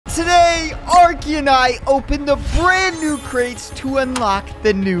Today, Arky and I open the brand new crates to unlock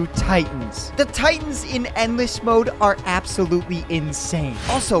the new Titans. The Titans in endless mode are absolutely insane.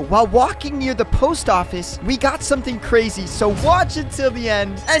 Also, while walking near the post office, we got something crazy, so watch until the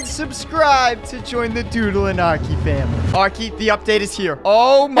end and subscribe to join the Doodle and Arky family. Arky, the update is here.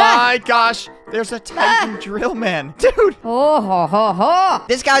 Oh my gosh. There's a Titan drill man. Dude. Oh, ho, ho, ho.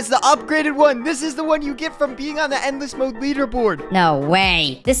 This guy's the upgraded one. This is the one you get from being on the endless mode leaderboard. No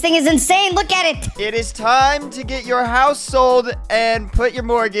way. This thing is insane. Look at it. It is time to get your house sold and put your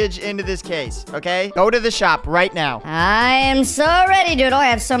mortgage into this case, okay? Go to the shop right now. I am so ready, Doodle. I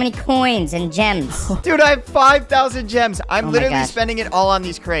have so many coins and gems. Dude, I have 5,000 gems. I'm Oh my literally gosh. spending it all on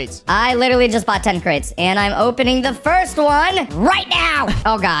these crates. I literally just bought 10 crates, and I'm opening the first one right now.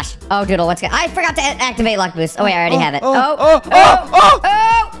 Oh, gosh. Oh, Doodle, what's good? I forgot to activate Luck Boost. Oh, wait, I already have it.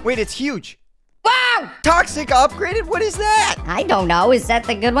 Oh. Wait, it's huge. Wow. Toxic upgraded? What is that? I don't know. Is that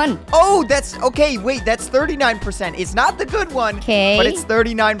the good one? Oh, that's okay. Wait, that's 39%. It's not the good one, Okay. but it's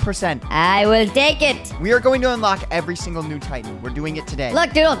 39%. I will take it. We are going to unlock every single new Titan. We're doing it today.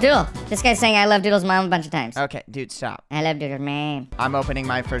 Look, Doodle. This guy's saying I love Doodle's mom a bunch of times. Okay, dude, stop. I love Doodle's mom. I'm opening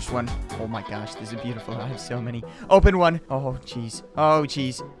my first one. Oh my gosh, this is beautiful. I have so many. Open one. Oh, jeez. Oh,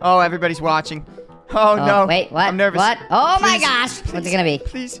 jeez. Oh, everybody's watching. Oh, no. Wait, what? I'm nervous. What? Oh, my Please, gosh. What's it please, gonna be?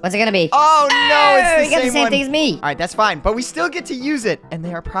 Please. What's it gonna be? Oh, no, it's You the got same the same one. thing as me. All right, that's fine, but we still get to use it, and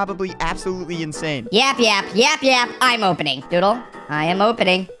they are probably absolutely insane. Yap. I'm opening. Doodle, I am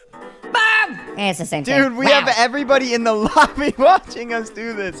opening. Boom! It's the same thing. Dude, we have everybody in the lobby watching us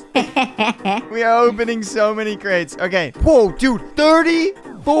do this. We are opening so many crates. Okay. Whoa, dude,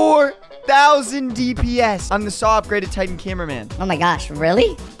 34,000 DPS on the Saw upgraded Titan cameraman. Oh my gosh,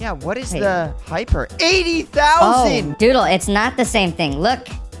 really? Yeah, what is Wait. the hyper? Oh, 80,000! Doodle, it's not the same thing. Look,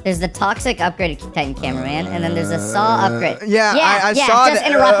 there's the toxic upgraded Titan cameraman, and then there's a Saw upgrade. yeah, I saw just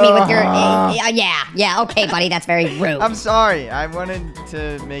that. interrupt me with your... yeah, okay, buddy, that's very rude. I'm sorry. I wanted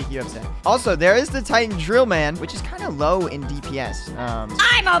to make you upset. Also, there is the Titan drill man, which is kind of low in DPS.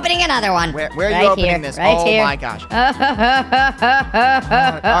 I'm opening another one. Where are Right you opening here, this? right Oh here. my gosh. All right,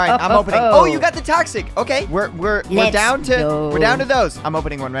 I'm opening. Oh, you got the toxic. Okay, we're Let's down to go. those. I'm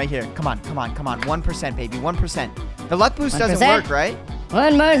opening one right here. Come on. 1%, baby. 1%. The luck boost doesn't 1%? work, right?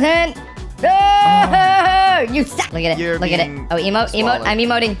 1%. Oh, you suck. Look at it. You're Look at it. being Oh, emote. swallowed. I'm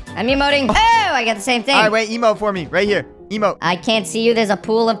emoting. Oh, I got the same thing. All right, wait, emote for me. Right here. Emote. I can't see you. There's a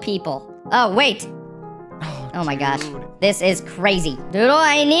pool of people. Oh, wait. Oh my gosh. dude. This is crazy. Doodle,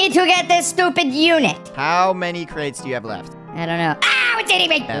 I need to get this stupid unit. How many crates do you have left? I don't know. Ow, it's eating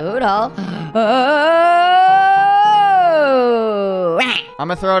me. Yeah. Doodle. Oh. I'm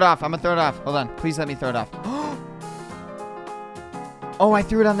gonna throw it off. Hold on. Please let me throw it off. Oh, I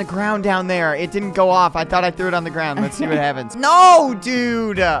threw it on the ground down there. It didn't go off. I thought I threw it on the ground. Let's see what happens. No,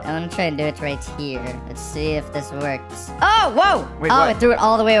 dude. I'm gonna try and do it right here. Let's see if this works. Oh, whoa. Wait, oh, what? I threw it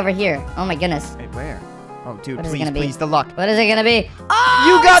all the way over here. Oh my goodness. Wait, where? Oh, dude, What is it please, gonna be? please, the luck. What is it gonna be? Oh,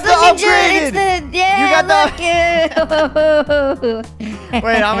 You got it's the ninja. upgraded. It's the, yeah, You got the. Wait,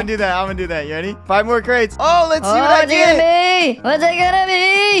 I'm gonna do that. You ready? 5 more crates. Oh, let's see what I What's it get. gonna be? What's it gonna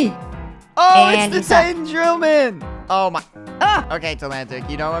be? Oh, And it's you the suck. Titan drill man. Oh my. Oh. Okay, Talantic,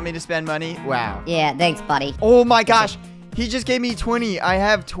 you don't want me to spend money? Wow. Yeah, thanks, buddy. Oh my gosh. He just gave me 20. I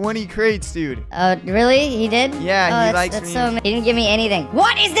have 20 crates, dude. Really? He did? Yeah, oh, he that's, likes that's me. So he didn't give me anything.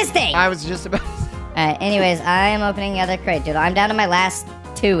 What is this thing? I was just about. Alright, anyways, I am opening the other crate, dude. I'm down to my last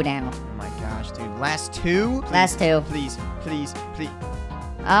 2 now. Oh my gosh, dude. Last 2? Last 2. Please.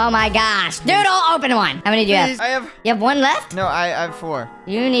 Oh my gosh. Doodle, open one. How many do you Please. have? I have. You have 1 left? No, I have 4.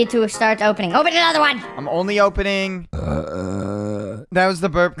 You need to start opening. Open another one. I'm only opening. That was the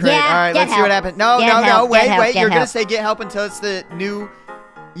burp crate. Yeah, All right, get let's see what help. happens. No, Get no, help, wait. get help, get You're gonna help. say get help until it's the new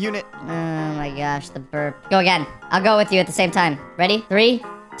unit. Oh my gosh, the burp. Go again. I'll go with you at the same time. Ready? 3,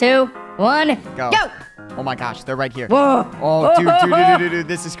 2, 1, Go. go! Oh my gosh, they're right here. Whoa! Oh, dude,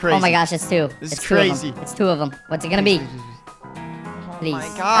 this is crazy. Oh my gosh, it's 2. This is it's 2 of them. crazy. It's 2 of them. What's it gonna be? Please. Oh my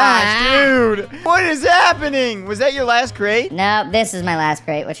gosh, dude. What is happening? Was that your last crate? No, this is my last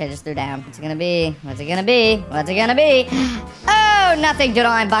crate, which I just threw down. What's it gonna be? What's it gonna be? What's it gonna be? Oh, nothing,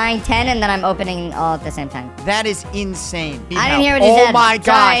 Doodle. I'm buying 10 and then I'm opening all at the same time. That is insane. I didn't hear what you oh said. Oh my gosh.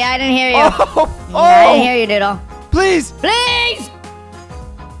 Sorry, I didn't hear you. Oh, I didn't hear you, Doodle. Please. Please!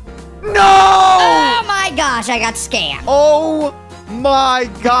 No! Oh my gosh, I got scammed. Oh my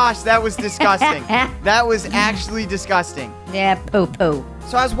gosh, that was disgusting. That was actually disgusting. Yeah, poo-poo.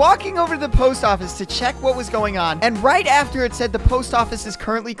 So I was walking over to the post office to check what was going on, and right after it said the post office is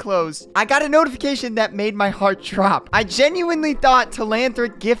currently closed, I got a notification that made my heart drop. I genuinely thought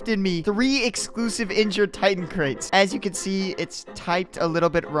Talanthric gifted me 3 exclusive injured Titan crates. As you can see, it's typed a little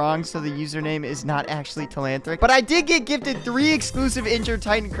bit wrong, so the username is not actually Talanthric. But I did get gifted 3 exclusive injured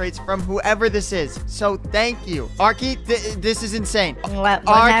Titan crates from whoever this is. So thank you. Arky, this is insane. What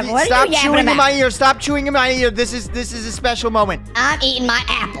Arky, what stop are you yapping chewing in about? my ear. Stop chewing in my ear. This is a special moment. I'm eating my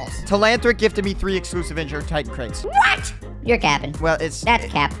apples. Talanthric gifted me 3 exclusive injured Titan crates. What? You're capping. Well, it's... That's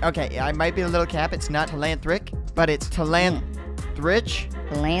cap. Okay, I might be a little cap. It's not Talanthric, but it's Talanthric.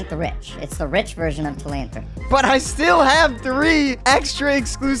 Talanthric. It's the rich version of Talanthric. But I still have 3 extra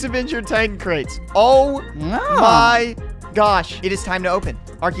exclusive injured Titan crates. Oh my gosh. It is time to open.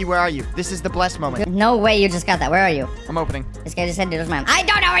 Arky, where are you? This is the blessed moment. No way you just got that. Where are you? I'm opening. This guy just said Doodle's mom. I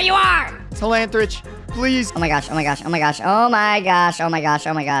don't know where you are! Talanthric, please. Oh my gosh, oh my gosh, oh my gosh, oh my gosh, oh my gosh,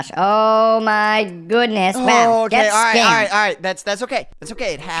 oh my gosh, oh my goodness. Wow. Okay, Get all scammed. right. That's okay. That's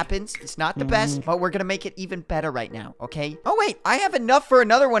okay. It happens. It's not the best, but we're gonna make it even better right now, okay? Oh wait, I have enough for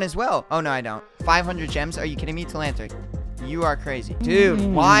another one as well. Oh no, I don't. 500 gems? Are you kidding me, Talanthric? You are crazy. Dude,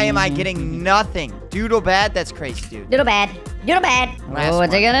 why am I getting nothing? Doodle bad? That's crazy, dude. Doodle bad. Doodle bad. Last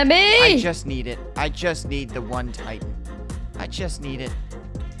What's it one. gonna be? I just need it. I just need the one Titan. I just need it.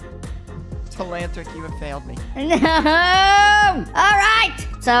 Talanthric, you have failed me. No! Alright!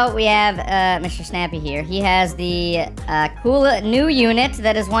 So we have Mr. Snappy here. He has the cool new unit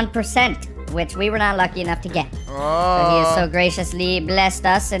that is 1%. Which we were not lucky enough to get. So he has so graciously blessed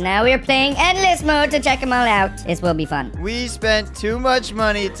us, and now we are playing endless mode to check them all out. This will be fun. We spent too much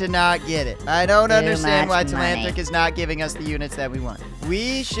money to not get it. I don't understand why much money. Talanthric is not giving us the units that we want.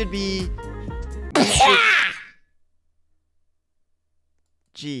 We should be...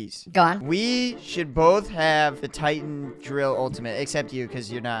 Jeez. Go on. We should both have the Titan Drill Ultimate, except you, because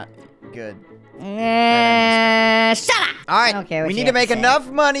you're not good. Shut up! Alright, Okay, we need to make enough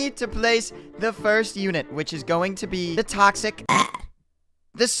money to place the first unit, which is going to be the Toxic,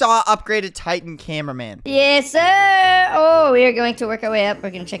 the Saw upgraded Titan Cameraman. Yes, sir! Oh, we are going to work our way up.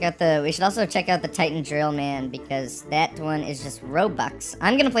 We're going to check out we should also check out the Titan Drill Man, because that one is just Robux.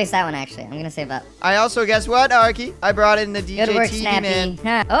 I'm going to place that one, actually. I'm going to save up. I also, guess what, Arky? I brought in the DJ Good work, TV Snappy. Man.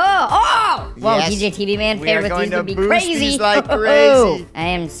 Huh. Oh! Whoa, Yes. DJ TV Man We paired are with going these to would be boost crazy. these like crazy. I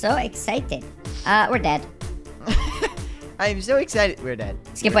am so excited. We're dead. I am so excited. We're dead.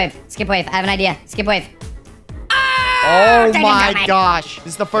 Skip wave. Skip wave. I have an idea. Skip wave. Oh Titan my Drill Man. gosh.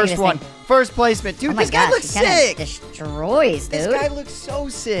 This is the first this one. thing. First placement. Dude, Oh my this guy gosh, looks he kinda sick. destroys, dude. This guy looks so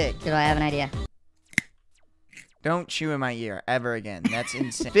sick. Dude, I have an idea. Don't chew in my ear ever again. That's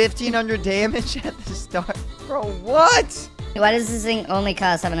insane. 1,500 damage at the start. Bro, what? Why does this thing only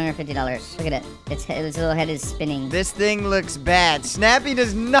cost $750? Look at it. Its little head is spinning. This thing looks bad. Snappy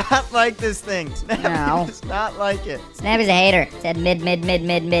does not like this thing. Snappy No. does not like it. Snappy's a hater. Said mid.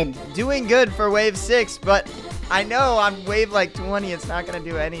 Doing good for wave 6, but I know on wave like 20, it's not going to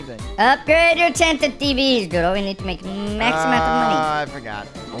do anything. Upgrade your tent at TVs, dude. Oh, we need to make max amount of money. I forgot.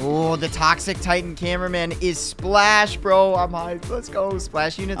 Oh, the Toxic Titan Cameraman is Splash, bro. I'm hyped. Let's go.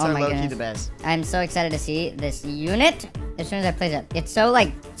 Splash units Oh are my low-key goodness. the best. I'm so excited to see this unit as soon as I place it. It's so,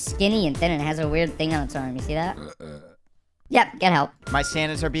 like, skinny and thin, and it has a weird thing on its arm. You see that? Yep, get help. My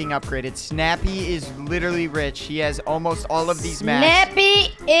Santas are being upgraded. Snappy is literally rich. He has almost all of these maps.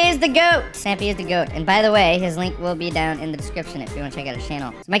 Snappy is the goat. Snappy is the goat. And by the way, his link will be down in the description if you want to check out his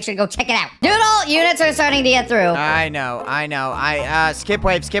channel. So make sure to go check it out. Doodle, units are starting to get through. I know. Skip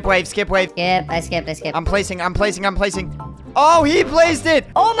wave. Skip, I skipped. I'm placing. Oh, he placed it!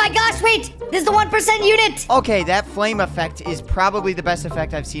 Oh my gosh, wait! This is the 1% unit! Okay, that flame effect is probably the best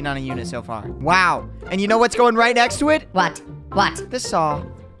effect I've seen on a unit so far. Wow. And you know what's going right next to it? What? The Saw.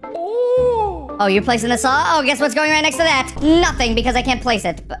 Oh, you're placing the saw? Oh, guess what's going right next to that? Nothing, because I can't place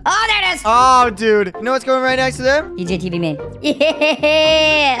it. Oh, there it is! Oh, dude. You know what's going right next to them? DJ TV main.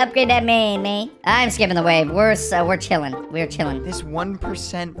 Yeah! Upgrade that main. I'm skipping the wave. We're chilling. We're chilling. This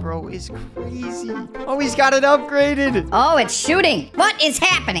 1%, bro, is crazy. Oh, he's got it upgraded. Oh, it's shooting. What is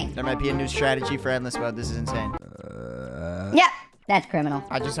happening? There might be a new strategy for Endless Mode. This is insane. Yep, that's criminal.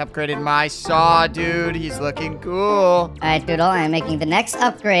 I just upgraded my Saw, dude. He's looking cool. Alright, Doodle, I'm making the next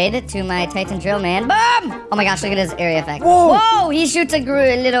upgrade to my Titan Drill Man. Boom! Oh my gosh, look at his area effect. Whoa! Whoa! He shoots a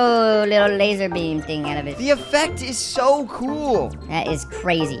little laser beam thing out of it. The effect is so cool. That is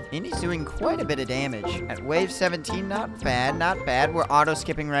crazy. And he's doing quite a bit of damage. At wave 17, not bad, not bad. We're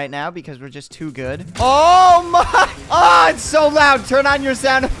auto-skipping right now because we're just too good. Oh my! Oh, it's so loud. Turn on your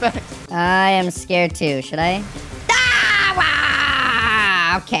sound effects. I am scared too. Should I? Ah!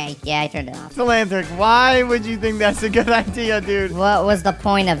 Okay. Yeah, I turned it off. Philanthric, why would you think that's a good idea, dude? What was the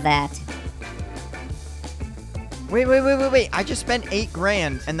point of that? Wait. I just spent 8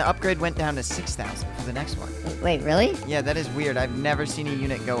 grand and the upgrade went down to 6,000 for the next one. Wait, really? Yeah, that is weird. I've never seen a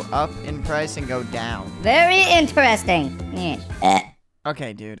unit go up in price and go down. Very interesting. Yes.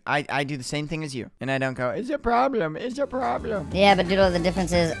 Okay, dude. I do the same thing as you. And I don't go, it's a problem. Yeah, but Doodle, the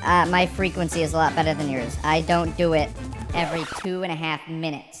difference is my frequency is a lot better than yours. I don't do it every 2.5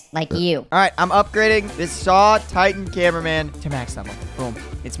 minutes like you. All right, I'm upgrading this Saw Titan Cameraman to max level. Boom.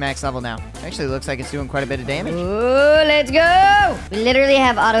 It's max level now. Actually, looks like it's doing quite a bit of damage. Ooh, let's go! We literally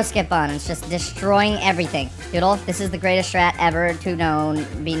have auto skip on. It's just destroying everything. Doodle, this is the greatest strat ever to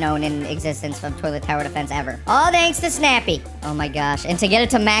be known in existence from Toilet Tower Defense ever. All thanks to Snappy. Oh my gosh. And to get it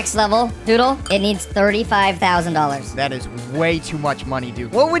to max level, Doodle, it needs $35,000. That is way too much money,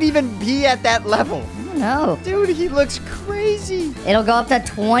 dude. What would even be at that level? I don't know. Dude, he looks crazy. It'll go up to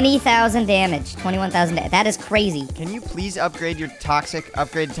 20,000 damage. 21,000 damage. That is crazy. Can you please upgrade your toxic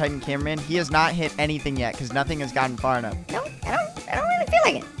upgrade Titan Cameraman? He has not hit anything yet because nothing has gotten far enough. I don't really feel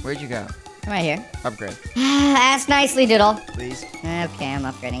like it. Where'd you go? I'm right here. Upgrade. Ask nicely, Doodle. Please. Okay, I'm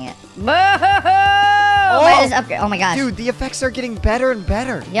upgrading it. Oh my gosh. Dude, the effects are getting better and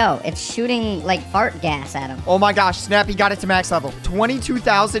better. Yo, it's shooting like fart gas at him. Oh my gosh, Snappy got it to max level.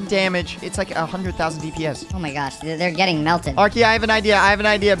 22,000 damage. It's like 100,000 DPS. Oh my gosh, they're getting melted. Arky, I have an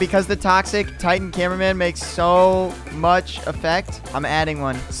idea. Because the toxic Titan Cameraman makes so much effect, I'm adding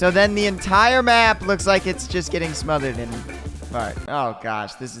one. So then the entire map looks like it's just getting smothered in fart. Oh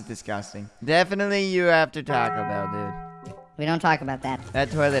gosh, this is disgusting. Definitely you have to Taco Bell, dude. We don't talk about that.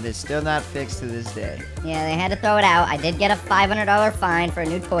 That toilet is still not fixed to this day. Yeah, they had to throw it out. I did get a $500 fine for a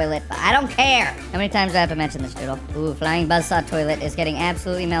new toilet, but I don't care. How many times do I have to mention this, Doodle? Ooh, Flying Buzzsaw toilet is getting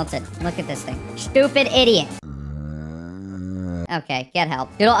absolutely melted. Look at this thing. Stupid idiot. Okay, get help.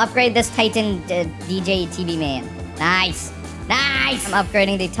 Doodle, upgrade this Titan DJ TV man. Nice. Nice! I'm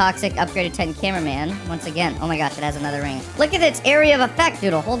upgrading the toxic upgraded Titan Cameraman once again. Oh my gosh, it has another ring. Look at its area of effect,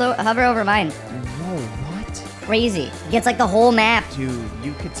 Doodle. Hover over mine. Whoa, what? Crazy. It gets like the whole map. Dude,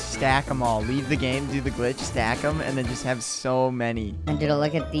 you could stack them all. Leave the game, do the glitch, stack them, and then just have so many. And Doodle,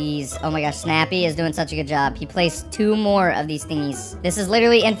 look at these. Oh my gosh, Snappy is doing such a good job. He placed 2 more of these thingies. This is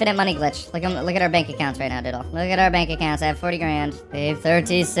literally infinite money glitch. Look at our bank accounts right now, Doodle. Look at our bank accounts. I have 40 grand. Save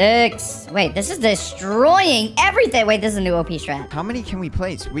 36. Wait, this is destroying everything. Wait, this is a new OP strat. How many can we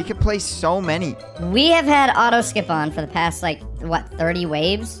place? We could place so many. We have had auto skip on for the past, like, what, 30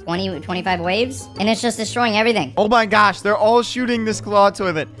 waves? 25 waves? And it's just destroying everything. Oh my gosh, they're all shooting this claw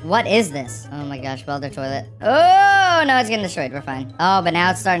toilet. What is this? Oh my gosh, welder toilet. Oh, no, it's getting destroyed. We're fine. Oh, but now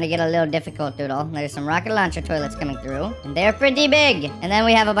it's starting to get a little difficult, Doodle. There's some rocket launcher toilets coming through, and they're pretty big. And then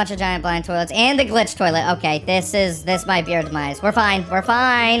we have a bunch of giant blind toilets and the glitch toilet. Okay, this might be our demise. We're fine,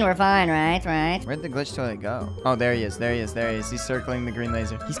 right? Where'd the glitch toilet go? Oh, there he is. He's circling the green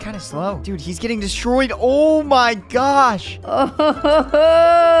laser. He's kind of slow. Dude, he's getting destroyed. Oh my gosh.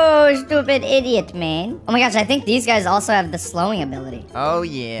 Oh, stupid idiot, man. Oh my gosh, I think these guys also have the slowing ability. Oh,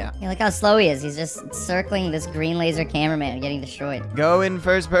 yeah. Yeah, look how slow he is. He's just circling this green laser cameraman and getting destroyed. Go in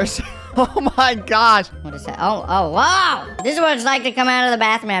first person. Oh my gosh. What is that? Oh, wow. This is what it's like to come out of the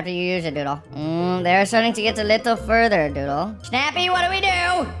bathroom after you use it, Doodle. They're starting to get a little further, Doodle. Snappy, what do we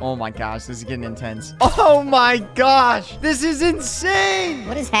do? Oh my gosh, this is getting intense. Oh my gosh. This is insane.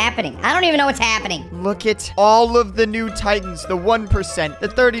 What is happening? I don't even know what's happening. Look at all of the new Titans. The 1%, the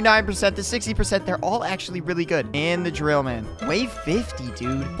 39%, the 60%. They're all actually really good. And the Drill Man. Wave 50,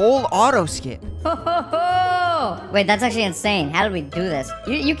 dude. Full auto skip. Wait, that's actually insane. How did we do this?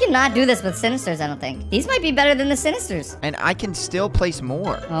 You cannot do this with Sinisters, I don't think. These might be better than the Sinisters. And I can still place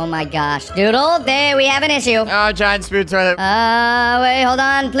more. Oh my gosh. Doodle, there we have an issue. Oh, giant spoon toilet. Wait, hold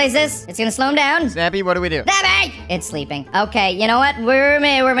on. Place this. It's gonna slow him down. Snappy, what do we do? Snappy! It's sleeping. Okay, you know what? We're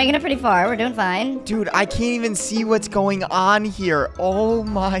making it pretty far. We're doing fine. Dude, I can't even see what's going on here. Oh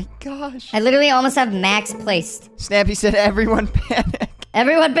my gosh. I literally almost have max placed. Snappy said everyone panic.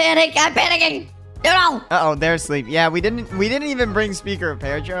 Everyone panic. I'm panicking. Doodle! Uh-oh, they're asleep. Yeah, we didn't even bring speaker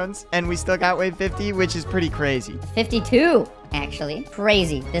repair drones, and we still got wave 50, which is pretty crazy. 52, actually.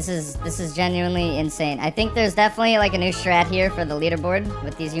 Crazy. This is genuinely insane. I think there's definitely like a new strat here for the leaderboard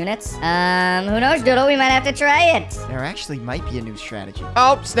with these units. Who knows, Doodle? We might have to try it. There actually might be a new strategy.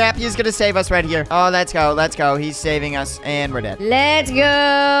 Oh, Snappy is gonna save us right here. Oh, let's go. He's saving us, and we're dead. Let's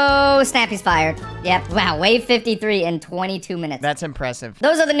go. Snappy's fired. Yep. Wow, wave 53 in 22 minutes. That's impressive.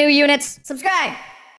 Those are the new units. Subscribe.